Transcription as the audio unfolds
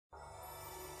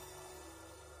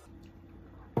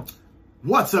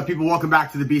What's up, people? Welcome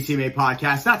back to the BCMA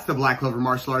podcast. That's the Black Clover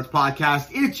Martial Arts podcast.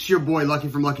 It's your boy Lucky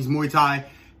from Lucky's Muay Thai.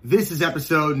 This is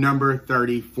episode number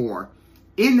 34.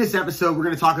 In this episode, we're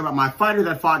going to talk about my fighter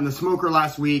that fought in the smoker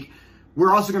last week.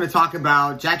 We're also going to talk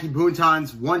about Jackie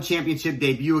Buntan's one championship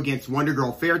debut against Wonder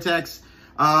Girl Fairtex.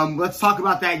 Let's talk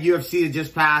about that UFC that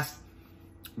just passed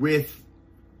with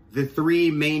the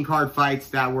three main card fights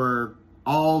that were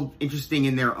all interesting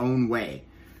in their own way.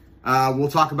 We'll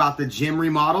talk about the gym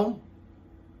remodel.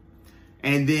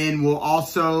 And then we'll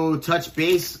also touch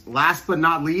base, last but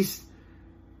not least,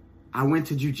 I went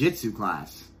to jiu-jitsu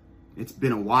class. It's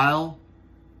been a while,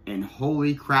 and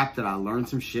holy crap did I learn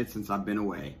some shit since I've been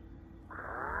away.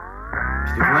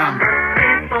 Stick around.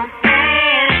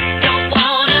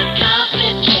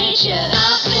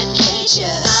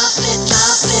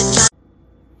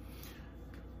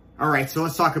 All right, so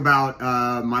let's talk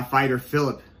about my fighter,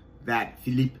 Philippe, that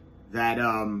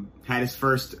had his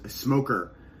first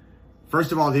smoker.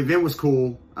 First of all, the event was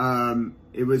cool.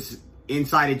 It was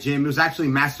inside a gym. It was actually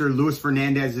Master Luis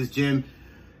Fernandez's gym,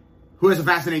 who has a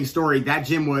fascinating story. That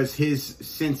gym was his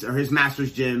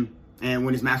master's gym, and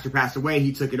when his master passed away,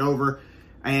 he took it over.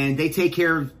 And they take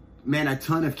care of, a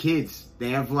ton of kids.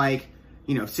 They have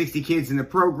 60 kids in the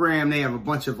program. They have a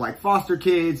bunch of foster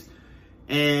kids,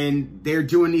 and they're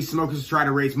doing these smokers to try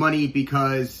to raise money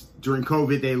because during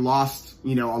COVID, they lost, a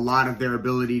lot of their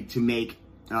ability to make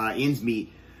ends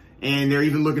meet. And they're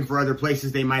even looking for other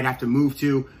places they might have to move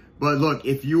to. But look,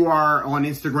 if you are on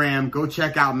Instagram, go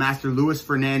check out Master Luis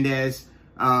Fernandez.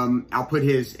 I'll put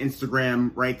his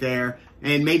Instagram right there.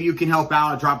 And maybe you can help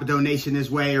out, drop a donation this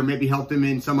way, or maybe help them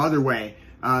in some other way.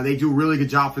 They do a really good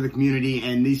job for the community.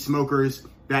 And these smokers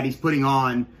that he's putting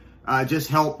on just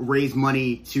help raise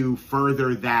money to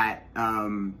further that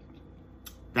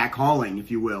calling, if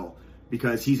you will.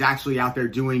 Because he's actually out there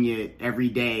doing it every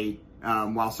day.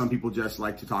 While some people just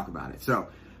like to talk about it. So,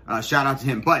 shout out to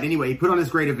him. But anyway, he put on this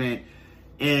great event.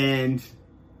 And,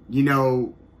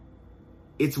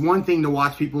 it's one thing to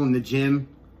watch people in the gym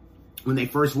when they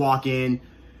first walk in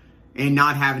and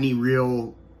not have any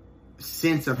real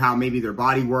sense of how maybe their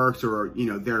body works or,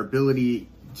 their ability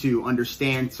to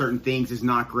understand certain things is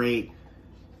not great.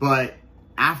 But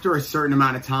after a certain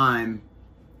amount of time,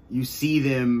 you see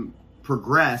them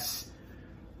progress.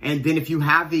 And then if you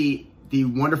have the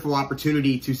wonderful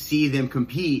opportunity to see them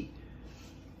compete,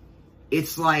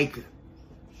 it's like,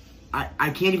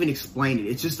 I can't even explain it.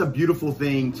 It's just a beautiful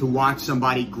thing to watch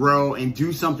somebody grow and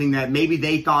do something that maybe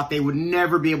they thought they would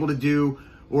never be able to do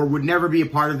or would never be a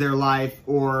part of their life,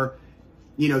 or,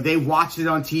 they watched it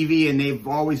on TV and they've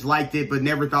always liked it, but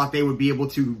never thought they would be able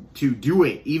to do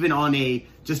it, even on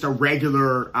just a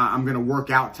regular, I'm going to work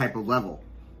out type of level.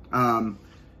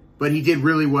 But he did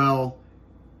really well.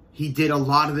 He did a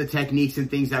lot of the techniques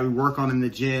and things that we work on in the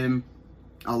gym,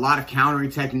 a lot of countering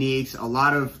techniques, a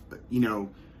lot of,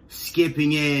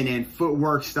 skipping in and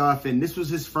footwork stuff. And this was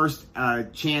his first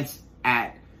chance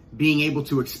at being able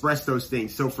to express those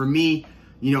things. So for me,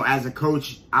 as a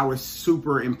coach, I was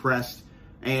super impressed.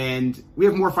 And we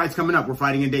have more fights coming up. We're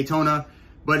fighting in Daytona,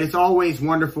 but it's always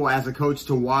wonderful as a coach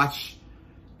to watch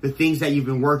the things that you've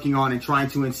been working on and trying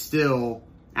to instill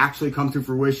actually come to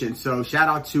fruition. So shout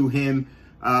out to him,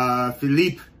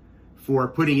 Philippe, for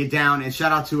putting it down, and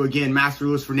shout out to, again, Master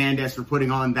Luis Fernandez for putting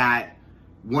on that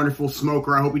wonderful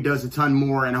smoker. I hope he does a ton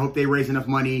more, and I hope they raise enough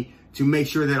money to make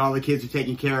sure that all the kids are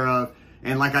taken care of.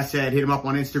 And like I said, hit him up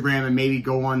on Instagram and maybe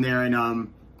go on there and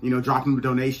drop him a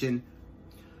donation.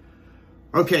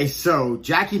 Okay, so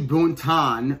Jackie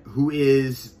Buntan, who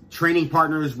is training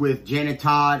partners with Janet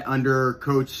Todd under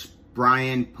Coach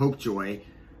Brian Popejoy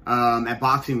at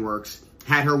Boxing Works,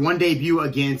 had her one debut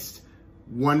against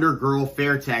Wonder Girl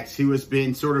Fairtex, who has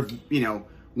been sort of,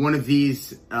 one of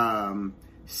these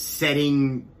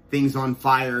setting things on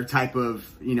fire type of,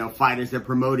 fighters. They're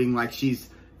promoting like she's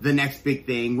the next big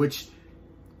thing, which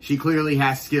she clearly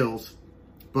has skills.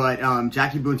 But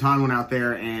Jackie Buntan went out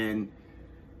there and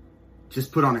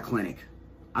just put on a clinic.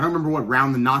 I don't remember what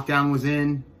round the knockdown was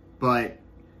in, but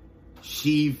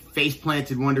she face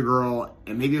planted Wonder Girl,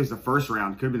 and maybe it was the first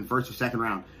round. Could have been first or second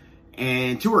round.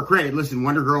 And to her credit, listen,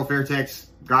 Wonder Girl Fairtex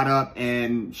got up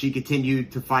and she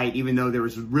continued to fight, even though there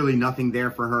was really nothing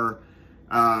there for her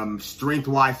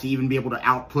strength-wise to even be able to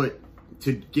output,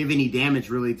 to give any damage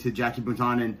really to Jackie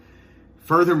Buntan. And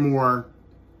furthermore,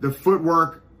 the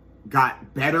footwork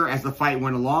got better as the fight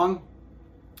went along.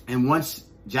 And once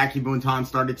Jackie Buntan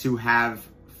started to have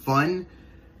fun,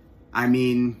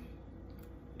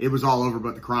 it was all over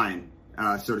but the crying,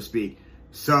 so to speak.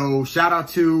 So shout out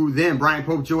to them, Brian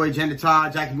Popejoy, Janet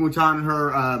Todd, Jackie Buntan in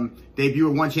her debut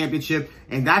at One Championship.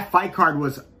 And that fight card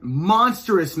was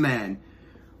monstrous, man.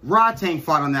 Rodtang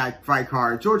fought on that fight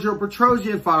card. Giorgio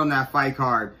Petrosyan fought on that fight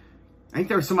card. I think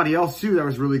there was somebody else too that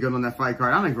was really good on that fight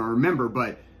card. I don't even remember,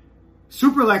 but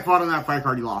Superlek fought on that fight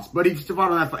card. He lost, but he still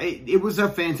fought on that fight. It was a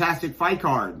fantastic fight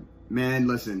card. Man,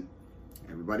 listen,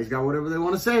 everybody's got whatever they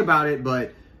want to say about it,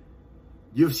 but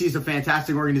UFC is a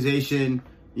fantastic organization.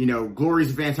 You know, Glory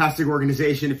is a fantastic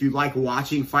organization if you like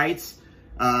watching fights.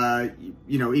 You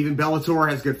know, even Bellator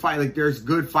has good fights. Like, there's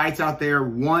good fights out there.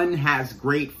 One has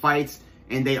great fights,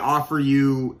 and they offer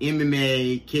you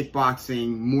MMA,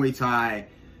 kickboxing, Muay Thai.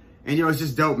 And, you know, it's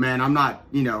just dope, man. I'm not,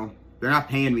 you know, they're not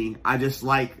paying me. I just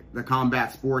like the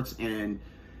combat sports. And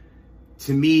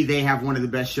to me, they have one of the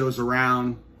best shows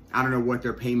around. I don't know what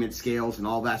their payment scales and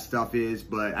all that stuff is,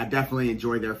 but I definitely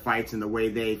enjoy their fights and the way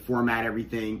they format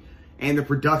everything. And the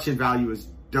production value is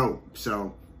dope.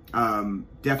 So,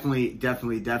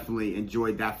 definitely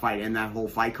enjoyed that fight and that whole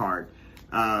fight card.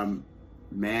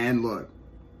 Man, look,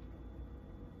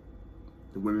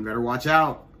 the women better watch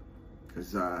out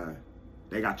because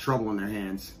they got trouble on their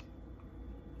hands.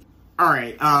 All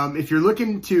right, if you're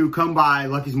looking to come by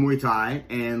Lucky's Muay Thai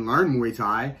and learn Muay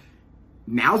Thai,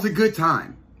 now's a good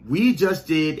time. We just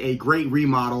did a great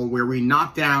remodel where we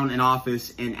knocked down an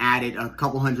office and added a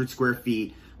couple hundred square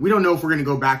feet. We don't know if we're going to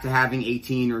go back to having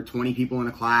 18 or 20 people in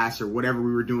a class or whatever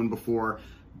we were doing before,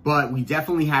 but we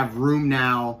definitely have room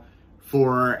now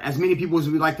for as many people as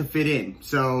we'd like to fit in.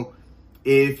 So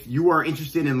if you are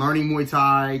interested in learning Muay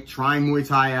Thai, trying Muay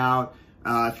Thai out,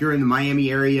 if you're in the Miami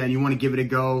area and you want to give it a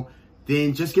go,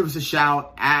 then just give us a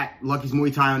shout at Lucky's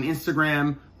Muay Thai on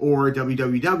Instagram or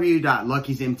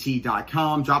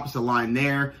www.luckysmt.com. Drop us a line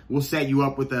there. We'll set you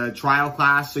up with a trial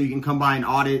class so you can come by and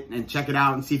audit and check it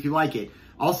out and see if you like it.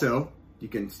 Also, you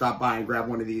can stop by and grab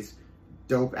one of these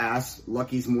dope-ass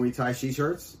Lucky's Muay Thai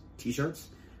t-shirts.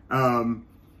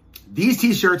 These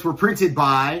t-shirts were printed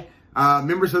by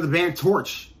members of the band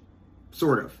Torch,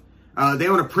 sort of. They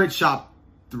own a print shop,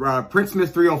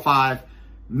 Printsmith 305.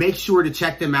 Make sure to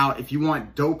check them out if you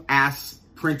want dope-ass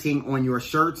printing on your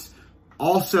shirts.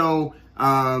 Also,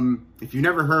 if you've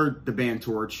never heard the band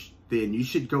Torch, then you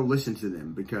should go listen to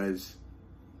them because,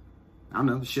 I don't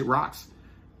know, the shit rocks.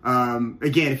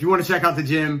 Again, if you want to check out the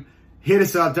gym, hit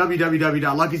us up,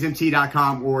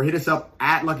 www.luckysmt.com, or hit us up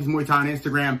at Lucky's Muay Thai on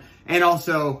Instagram, and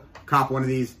also cop one of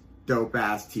these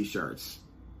dope-ass t-shirts.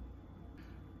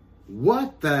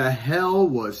 What the hell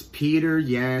was Peter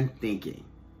Yan thinking?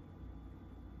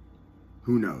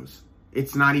 Who knows?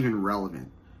 It's not even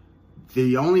relevant.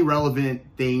 The only relevant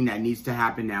thing that needs to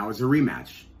happen now is a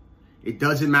rematch. It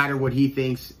doesn't matter what he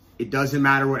thinks. It doesn't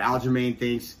matter what Aljamain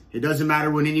thinks. It doesn't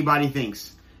matter what anybody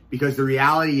thinks. Because the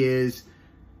reality is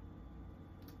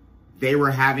they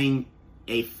were having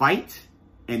a fight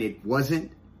and it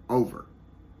wasn't over.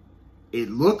 It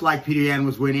looked like Peter Yan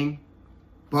was winning,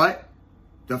 but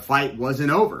the fight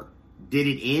wasn't over. Did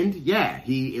it end? Yeah.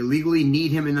 He illegally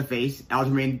kneed him in the face,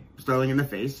 Aljamain Sterling in the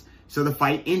face, so the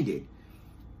fight ended.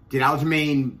 Did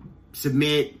Aljamain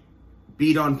submit,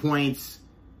 beat on points,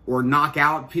 or knock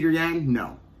out Peter Yan?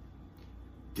 No.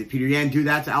 Did Peter Yan do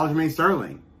that to Aljamain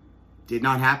Sterling? Did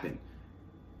not happen.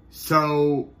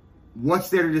 So what's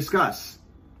there to discuss?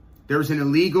 There was an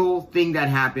illegal thing that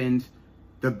happened.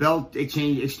 The belt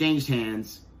exchanged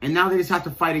hands, and now they just have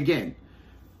to fight again.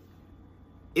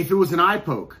 If it was an eye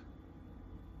poke,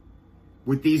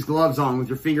 with these gloves on, with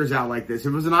your fingers out like this, if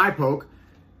it was an eye poke,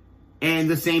 and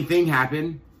the same thing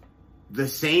happened, the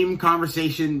same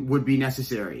conversation would be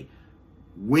necessary.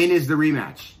 When is the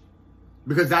rematch?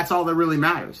 Because that's all that really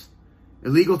matters.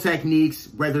 Illegal techniques,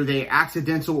 whether they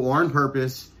accidental or on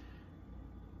purpose,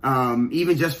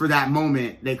 even just for that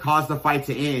moment, they caused the fight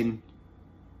to end.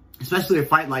 Especially a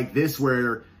fight like this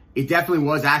where it definitely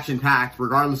was action-packed,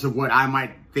 regardless of what I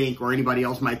might think or anybody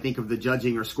else might think of the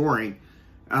judging or scoring.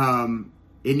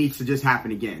 It needs to just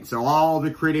happen again. So all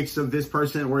the critics of this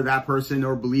person or that person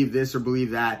or believe this or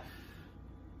believe that,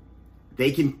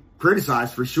 they can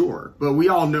criticize for sure. But we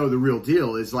all know the real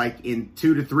deal is like in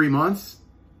 2 to 3 months,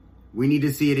 we need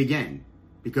to see it again.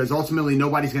 Because ultimately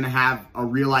nobody's going to have a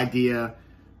real idea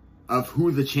of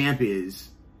who the champ is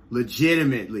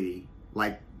legitimately,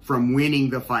 like from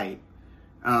winning the fight,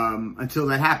 until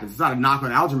that happens. It's not a knock on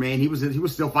Aljamain. He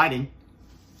was still fighting.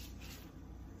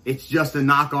 It's just a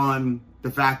knock on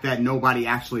the fact that nobody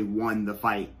actually won the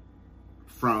fight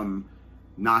from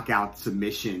knockout,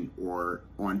 submission, or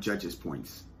on judges'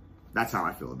 points. That's how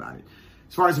I feel about it.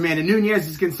 As far as Amanda Nunes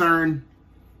is concerned,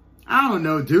 I don't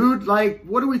know, dude. Like,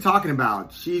 what are we talking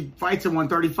about? She fights at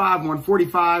 135,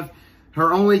 145.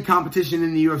 Her only competition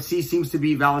in the UFC seems to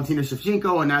be Valentina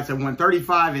Shevchenko, and that's at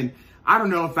 135. And I don't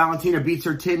know if Valentina beats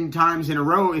her 10 times in a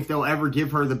row, if they'll ever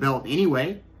give her the belt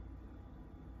anyway.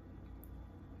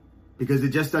 because it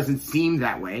just doesn't seem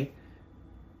that way.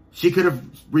 She could have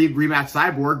rematched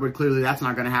Cyborg, but clearly that's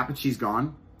not going to happen. She's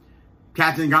gone.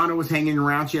 Kat Zingano was hanging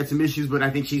around. She had some issues, but I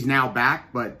think she's now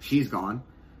back, but she's gone.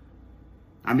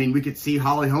 I mean, we could see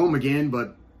Holly Holm again,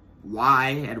 but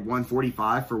why at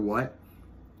 145 for what?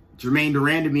 Jermaine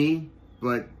Durandamy,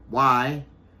 but why?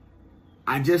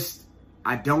 I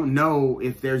don't know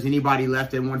if there's anybody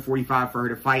left at 145 for her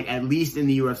to fight, at least in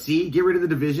the UFC. Get rid of the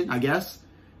division, I guess.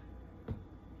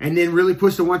 And then really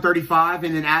push to 135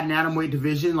 and then add an atomweight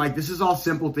division. Like, this is all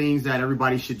simple things that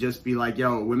everybody should just be like,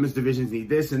 yo, women's divisions need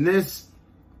this and this,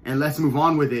 and let's move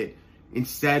on with it.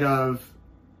 Instead of,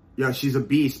 yo, she's a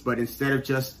beast, but instead of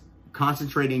just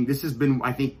concentrating, this has been,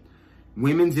 I think,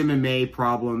 women's MMA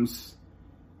problems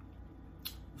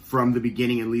from the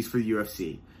beginning, at least for the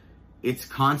UFC. It's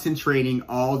concentrating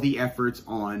all the efforts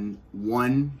on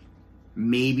one,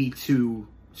 maybe two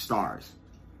stars.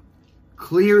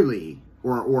 Clearly,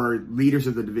 or leaders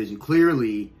of the division,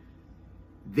 clearly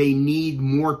they need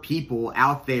more people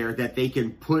out there that they can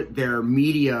put their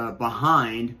media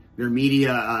behind, their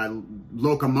media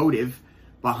locomotive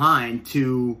behind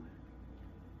to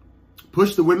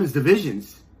push the women's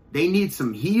divisions. They need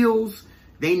some heels.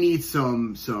 They need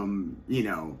some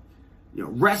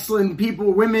wrestling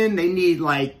people, women. They need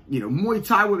Muay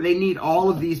Thai women. They need all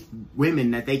of these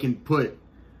women that they can put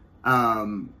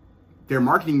their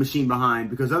marketing machine behind,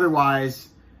 because otherwise,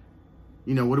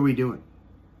 what are we doing?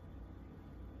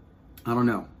 I don't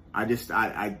know. I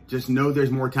just know there's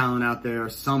more talent out there.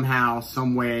 Somehow,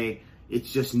 some way,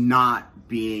 it's just not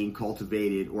being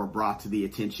cultivated or brought to the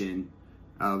attention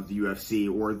of the UFC,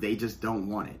 or they just don't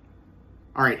want it.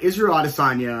 All right, Israel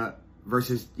Adesanya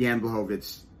versus Jan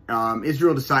Blachowicz.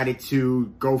 Israel decided to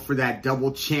go for that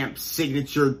double champ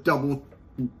signature, double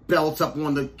belts up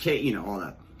on the all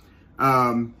that.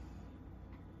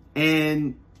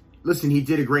 And listen, he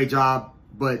did a great job,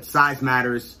 but size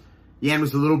matters. Jan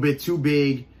was a little bit too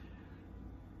big.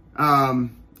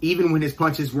 Even when his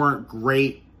punches weren't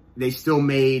great, they still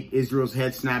made Israel's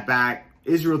head snap back.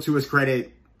 Israel, to his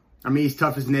credit, I mean, he's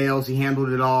tough as nails. He handled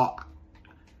it all.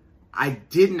 I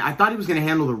thought he was going to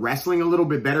handle the wrestling a little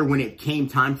bit better when it came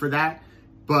time for that.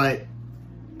 But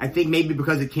I think maybe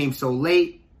because it came so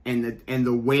late and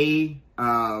the way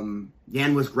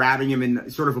Jan was grabbing him in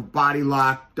sort of a body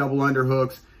lock, double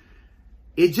underhooks,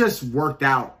 it just worked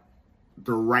out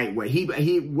the right way.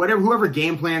 Whoever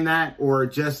game planned that or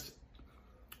just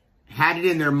had it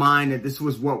in their mind that this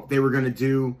was what they were going to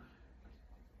do,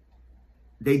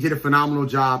 they did a phenomenal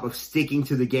job of sticking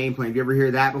to the game plan. Have you ever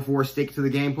hear that before? Stick to the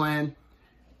game plan?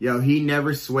 He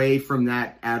never swayed from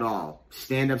that at all.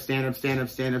 Stand up, stand up, stand up,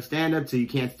 stand up, stand up till you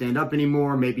can't stand up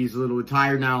anymore. Maybe he's a little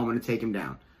tired now. I'm going to take him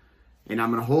down. And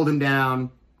I'm going to hold him down,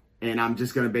 and I'm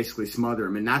just going to basically smother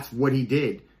him. And that's what he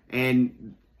did.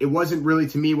 And it wasn't really,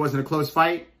 to me, it wasn't a close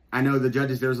fight. I know the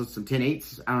judges, there was some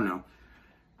 10-8s. I don't know.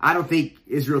 I don't think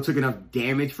Israel took enough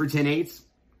damage for 10-8s.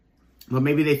 But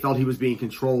maybe they felt he was being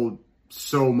controlled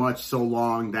so much, so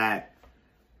long that,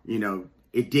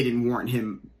 it didn't warrant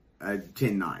him a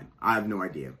 10-9. I have no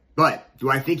idea. But do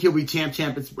I think he'll be champ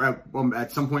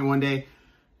at some point one day?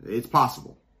 It's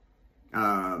possible.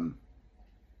 Fighting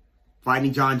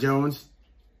John Jones,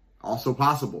 also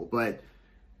possible. But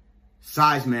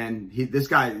size, man, this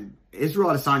guy,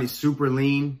 Israel Adesanya, is super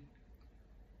lean.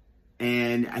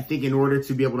 And I think in order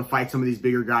to be able to fight some of these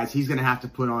bigger guys, he's going to have to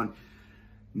put on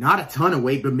not a ton of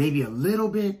weight, but maybe a little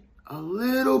bit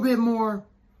more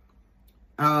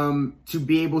to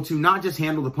be able to not just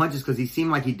handle the punches, because he seemed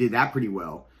like he did that pretty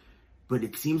well, but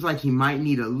it seems like he might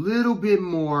need a little bit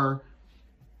more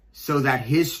so that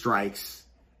his strikes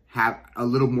have a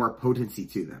little more potency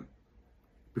to them,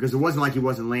 because it wasn't like he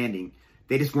wasn't landing.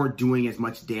 They just weren't doing as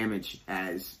much damage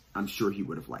as I'm sure he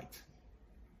would have liked.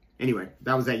 Anyway,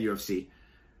 that was that UFC.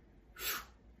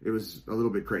 It was a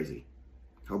little bit crazy.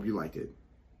 Hope you liked it.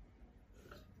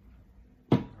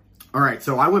 All right,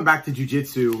 so I went back to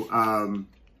jiu-jitsu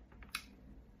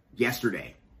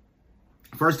yesterday.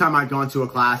 First time I'd gone to a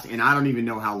class, and I don't even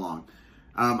know how long.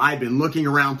 I've been looking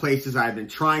around places. I've been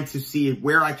trying to see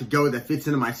where I could go that fits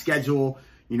into my schedule.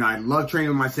 I love training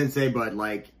with my sensei, but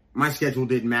my schedule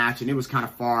didn't match, and it was kind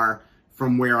of far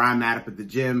from where I'm at up at the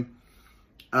gym.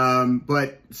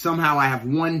 But somehow I have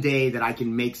one day that I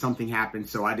can make something happen,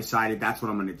 so I decided that's what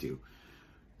I'm going to do.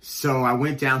 So I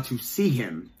went down to see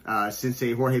him,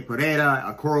 Sensei Jorge Pereira,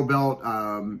 a coral belt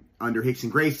under Rickson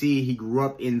Gracie. He grew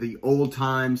up in the old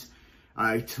times.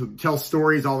 Tells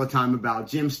stories all the time about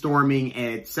gym storming,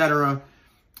 etc.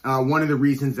 One of the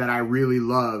reasons that I really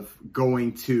love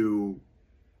going to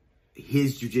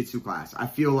his jiu-jitsu class. I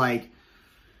feel like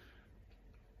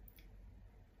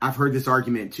I've heard this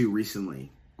argument too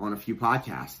recently on a few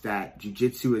podcasts that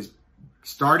jiu-jitsu is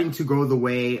starting to go the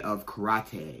way of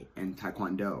karate and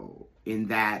taekwondo, in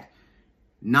that,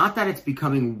 not that it's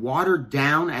becoming watered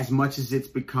down as much as it's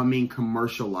becoming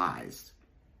commercialized.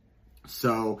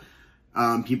 So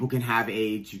people can have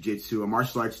a jiu-jitsu, a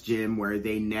martial arts gym where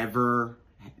they never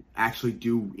actually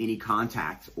do any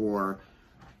contact or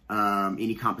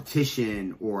any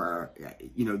competition, or,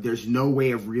 there's no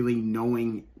way of really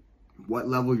knowing what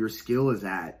level your skill is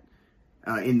at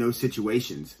in those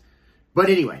situations. But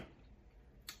anyway,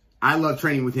 I love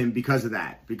training with him because of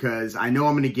that, because I know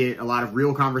I'm going to get a lot of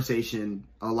real conversation,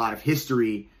 a lot of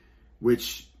history,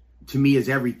 which to me is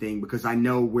everything, because I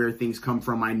know where things come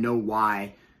from. I know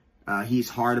why he's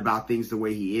hard about things the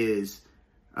way he is.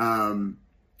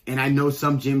 And I know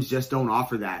some gyms just don't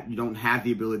offer that. You don't have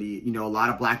the ability. A lot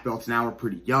of black belts now are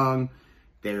pretty young.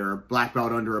 They're black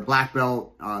belt under a black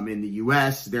belt. In the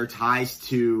U.S., their ties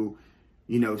to,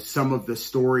 some of the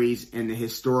stories and the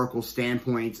historical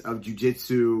standpoints of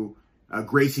jiu-jitsu,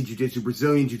 Gracie jiu-jitsu,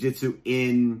 Brazilian jiu-jitsu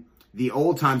in the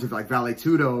old times of like Vale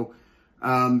Tudo,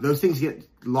 those things get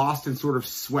lost and sort of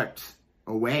swept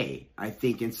away, I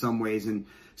think, in some ways. And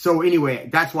so anyway,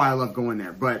 that's why I love going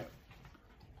there. But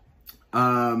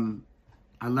I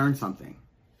learned something.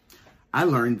 I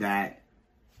learned that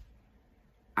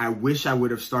I wish I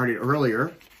would have started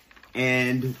earlier,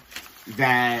 and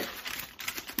that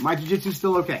my jiu-jitsu is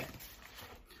still okay.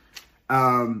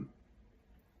 When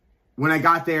I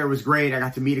got there, it was great. I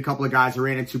got to meet a couple of guys. I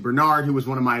ran into Bernard, who was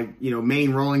one of my,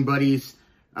 main rolling buddies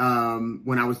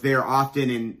when I was there often,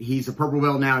 and he's a purple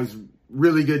belt now. He's a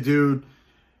really good dude.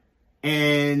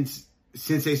 And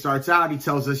Sensei starts out, he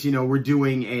tells us, we're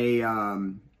doing a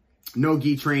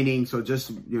no-gi training. So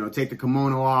just, take the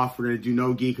kimono off. We're going to do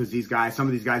no-gi because some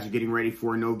of these guys are getting ready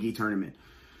for a no-gi tournament.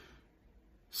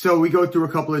 So we go through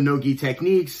a couple of no-gi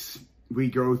techniques. We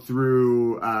go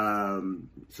through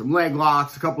some leg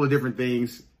locks, a couple of different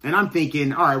things. And I'm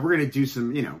thinking, all right, we're going to do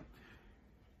some,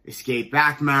 escape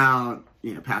back mount,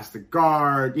 past the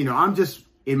guard. I'm just,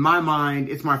 in my mind,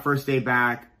 it's my first day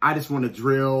back. I just want to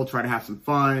drill, try to have some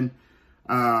fun.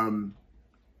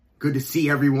 Good to see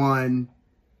everyone.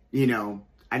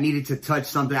 I needed to touch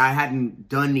something. I hadn't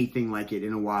done anything like it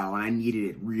in a while, and I needed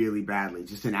it really badly,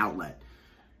 just an outlet.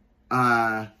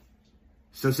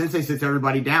 So Sensei sits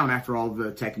everybody down after all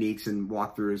the techniques and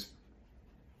walkthroughs,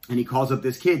 and he calls up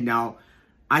this kid. Now,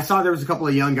 I saw there was a couple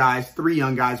of young guys, 3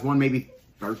 young guys, one maybe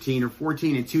 13 or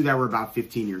 14, and 2 that were about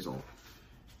 15 years old.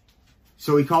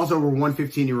 So he calls over one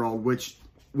 15-year-old, which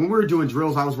when we were doing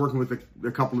drills, I was working with the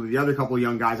other couple of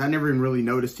young guys. I never even really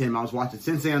noticed him. I was watching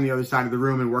Sensei on the other side of the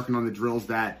room and working on the drills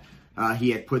that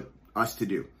he had put us to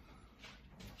do.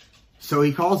 So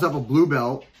he calls up a blue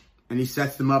belt, and he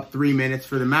sets them up 3 minutes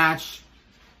for the match,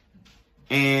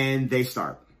 and they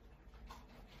start.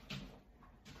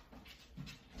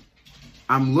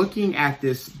 I'm looking at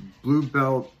this blue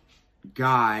belt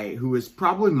guy who is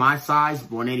probably my size,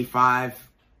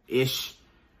 185-ish.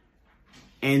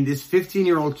 And this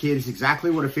 15-year-old kid is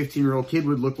exactly what a 15-year-old kid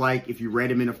would look like if you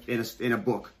read him in a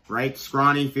book, right?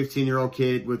 Scrawny 15-year-old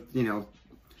kid with, I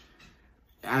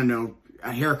don't know,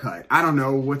 a haircut. I don't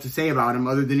know what to say about him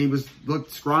other than he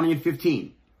looked scrawny at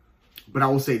 15. But I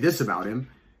will say this about him.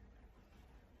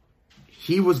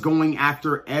 He was going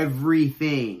after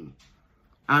everything.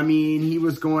 I mean, he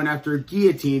was going after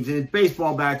guillotines and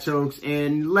baseball bat chokes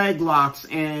and leg locks,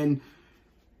 and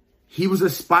he was a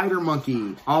spider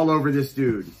monkey all over this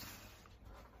dude.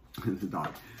 The dog.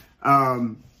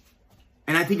 And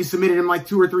I think he submitted him like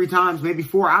 2 or 3 times, maybe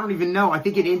 4. I don't even know. I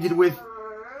think it ended with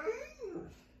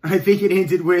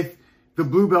the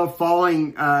blue belt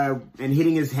falling and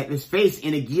hitting his face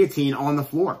in a guillotine on the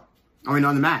floor. On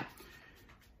the mat.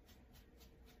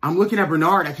 I'm looking at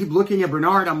Bernard. I keep looking at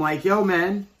Bernard. I'm like, yo,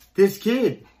 man, this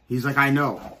kid. He's like, I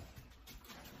know.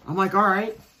 I'm like, all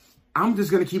right. I'm just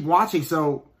going to keep watching.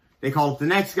 So they called up the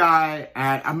next guy.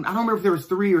 I don't remember if there was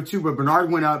 3 or 2, but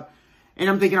Bernard went up. And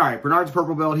I'm thinking, all right, Bernard's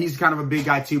purple belt. He's kind of a big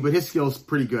guy too, but his skill's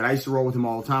pretty good. I used to roll with him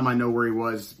all the time. I know where he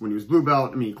was when he was blue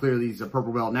belt. I mean, clearly he's a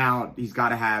purple belt now. He's got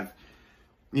to have,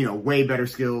 way better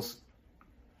skills.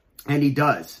 And he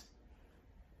does.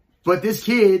 But this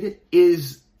kid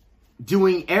is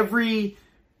doing every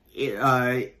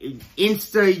Insta,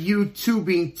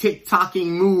 YouTubing, TikToking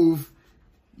move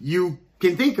you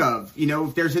can think of.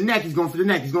 If there's a neck, he's going for the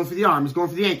neck. He's going for the arm. He's going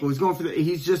for the ankle.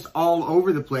 He's just all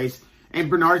over the place. And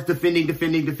Bernard's defending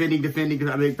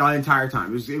the entire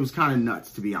time. It was kind of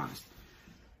nuts, to be honest.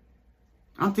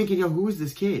 I'm thinking, yo, who is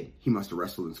this kid? He must have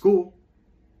wrestled in school.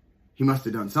 He must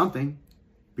have done something.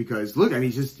 Because look, I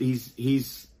mean,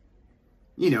 he's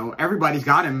you know, everybody's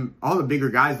got him. All the bigger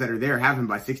guys that are there have him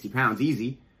by 60 pounds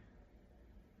easy.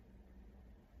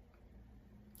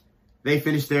 They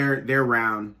finish their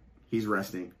round. He's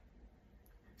resting.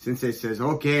 Sensei says,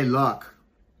 okay, Luck,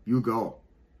 you go.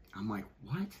 I'm like,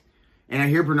 what? And I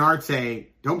hear Bernard say,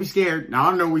 don't be scared. Now, I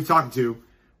don't know who he's talking to,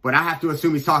 but I have to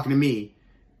assume he's talking to me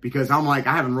because I'm like,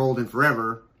 I haven't rolled in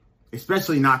forever,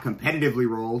 especially not competitively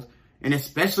rolled, and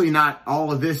especially not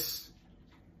all of this,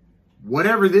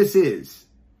 whatever this is.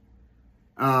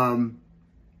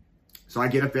 So I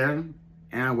get up there and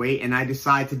I wait and I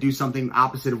decide to do something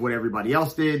opposite of what everybody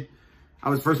else did.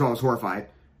 First of all, I was horrified,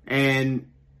 and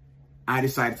I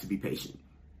decided to be patient.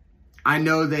 I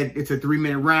know that it's a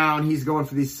 3-minute round. He's going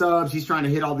for these subs. He's trying to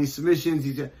hit all these submissions.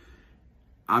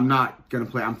 I'm not going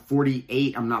to play. I'm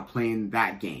 48. I'm not playing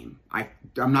that game.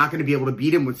 I'm not going to be able to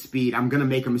beat him with speed. I'm going to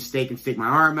make a mistake and stick my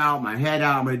arm out, my head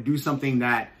out. I'm going to do something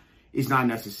that is not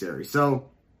necessary.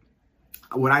 So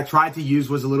what I tried to use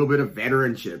was a little bit of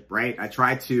veteranship, right? I'm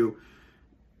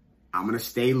going to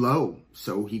stay low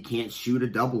so he can't shoot a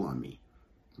double on me,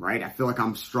 right? I feel like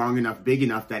I'm strong enough, big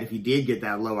enough that if he did get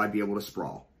that low, I'd be able to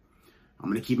sprawl. I'm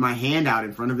going to keep my hand out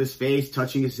in front of his face,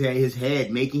 touching his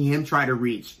head, making him try to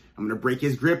reach. I'm going to break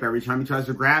his grip every time he tries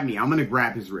to grab me. I'm going to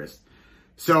grab his wrist.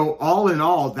 So all in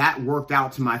all, that worked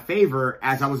out to my favor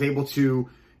as I was able to,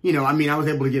 I was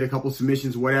able to get a couple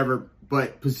submissions, whatever,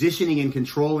 but positioning and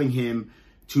controlling him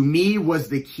to me was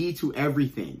the key to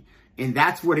everything. And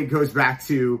that's what it goes back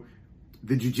to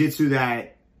the jiu-jitsu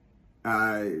that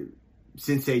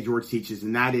Sensei George teaches,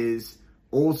 and that is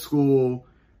old school,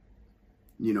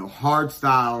 hard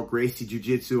style Gracie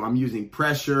Jiu-Jitsu. I'm using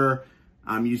pressure.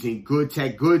 I'm using good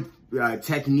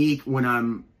technique when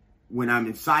I'm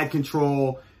in side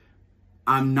control.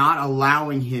 I'm not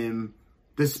allowing him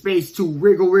the space to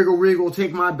wriggle,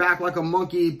 take my back like a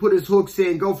monkey, put his hooks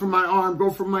in, go for my arm, go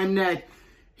for my neck,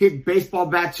 hit baseball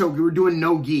bat choke. We were doing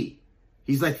no gi.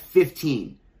 He's like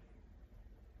 15.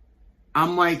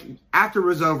 I'm like, after it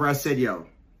was over, I said, yo,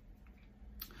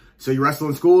 so you wrestle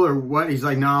in school or what? He's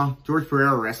like, no, George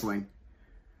Pereira wrestling.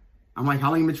 I'm like, how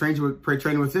long have you been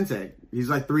training with Sensei? He's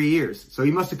like 3 years. So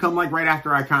he must have come like right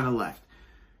after I kind of left.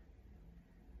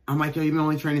 I'm like, yo, you've been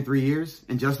only training 3 years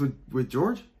and just with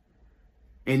George?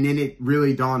 And then it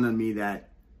really dawned on me that,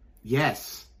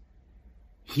 yes,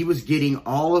 he was getting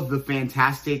all of the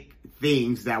fantastic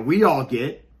things that we all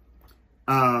get.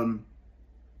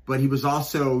 But he was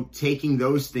also taking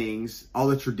those things, all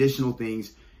the traditional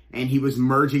things, and he was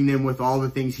merging them with all the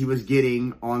things he's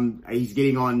getting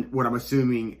on what I'm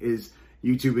assuming is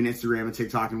YouTube and Instagram and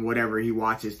TikTok and whatever he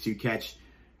watches to catch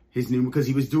his new, because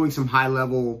he was doing some high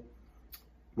level,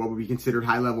 what would be considered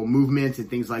high level movements and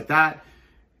things like that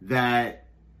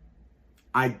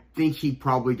I think he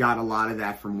probably got a lot of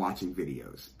that from watching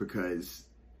videos, because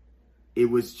it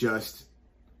was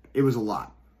a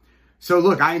lot. So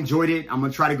look, I enjoyed it. I'm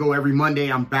going to try to go every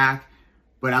Monday. I'm back.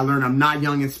 But I learned I'm not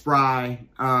young and spry.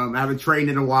 I haven't trained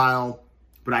in a while,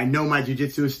 but I know my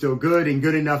jiu-jitsu is still good and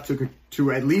good enough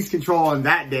to at least control on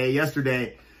that day,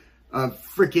 yesterday, a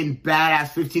freaking badass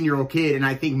 15-year-old kid. And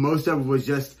I think most of it was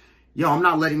just, yo, I'm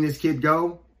not letting this kid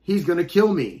go. He's going to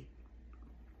kill me.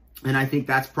 And I think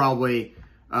that's probably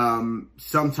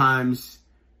sometimes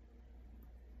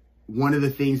one of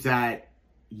the things that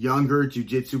younger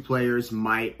jiu-jitsu players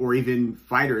might, or even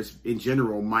fighters in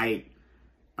general, might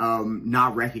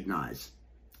not recognize.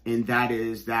 And that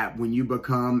is that when you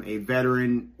become a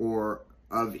veteran or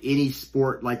of any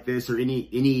sport like this or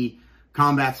any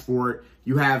combat sport,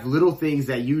 you have little things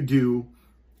that you do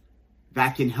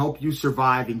that can help you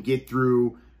survive and get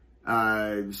through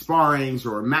sparrings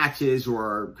or matches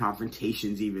or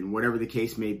confrontations, even whatever the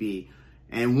case may be.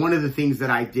 And one of the things that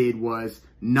I did was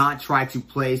not try to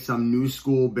play some new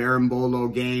school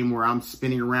berimbolo game where I'm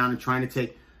spinning around and trying to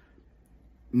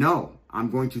no, I'm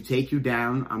going to take you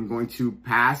down. I'm going to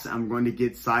pass. I'm going to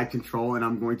get side control, and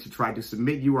I'm going to try to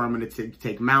submit you, or I'm going to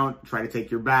take mount, try to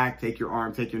take your back, take your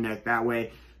arm, take your neck that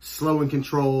way, slow and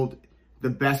controlled the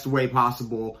best way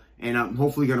possible. And I'm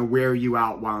hopefully going to wear you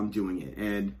out while I'm doing it.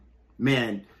 And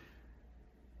man,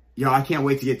 I can't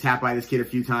wait to get tapped by this kid a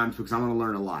few times because I'm going to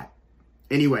learn a lot.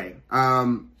 Anyway,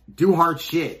 do hard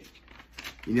shit.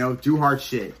 Do hard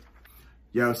shit.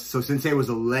 So Sensei was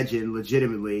a legend,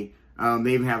 legitimately.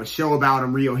 They even have a show about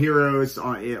him, Rio Heroes,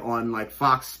 on like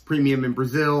Fox Premium in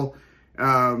Brazil.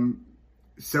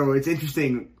 So it's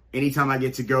interesting anytime I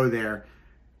get to go there.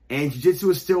 And jiu-jitsu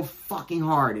is still fucking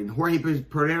hard. And Jorge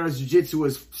Pereira's jiu-jitsu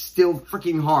is still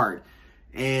freaking hard.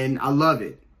 And I love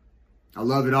it. I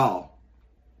love it all.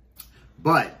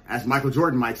 But, as Michael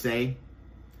Jordan might say,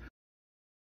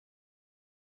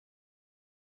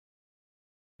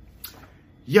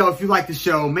 Yo, if you like the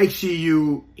show, make sure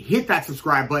you hit that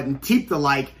subscribe button, keep the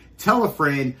like, tell a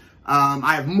friend.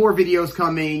 I have more videos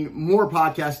coming, more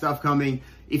podcast stuff coming.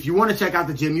 If you want to check out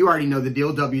the gym, you already know the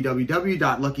deal,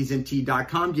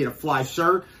 www.luckysmt.com. Get a fly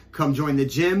shirt. Come join the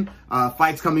gym.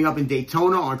 Fights coming up in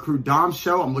Daytona on Crew Dom's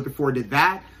show. I'm looking forward to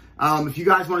that. If you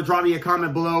guys want to drop me a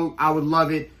comment below, I would love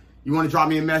it. You want to drop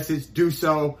me a message, do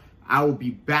so. I will be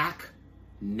back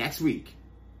next week.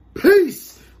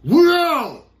 Peace!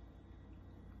 Whoa!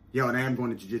 Yo, and I am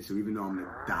going to jiu-jitsu even though I'm going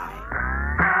to die.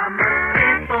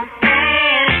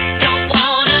 Don't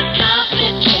wanna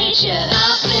complicate ya.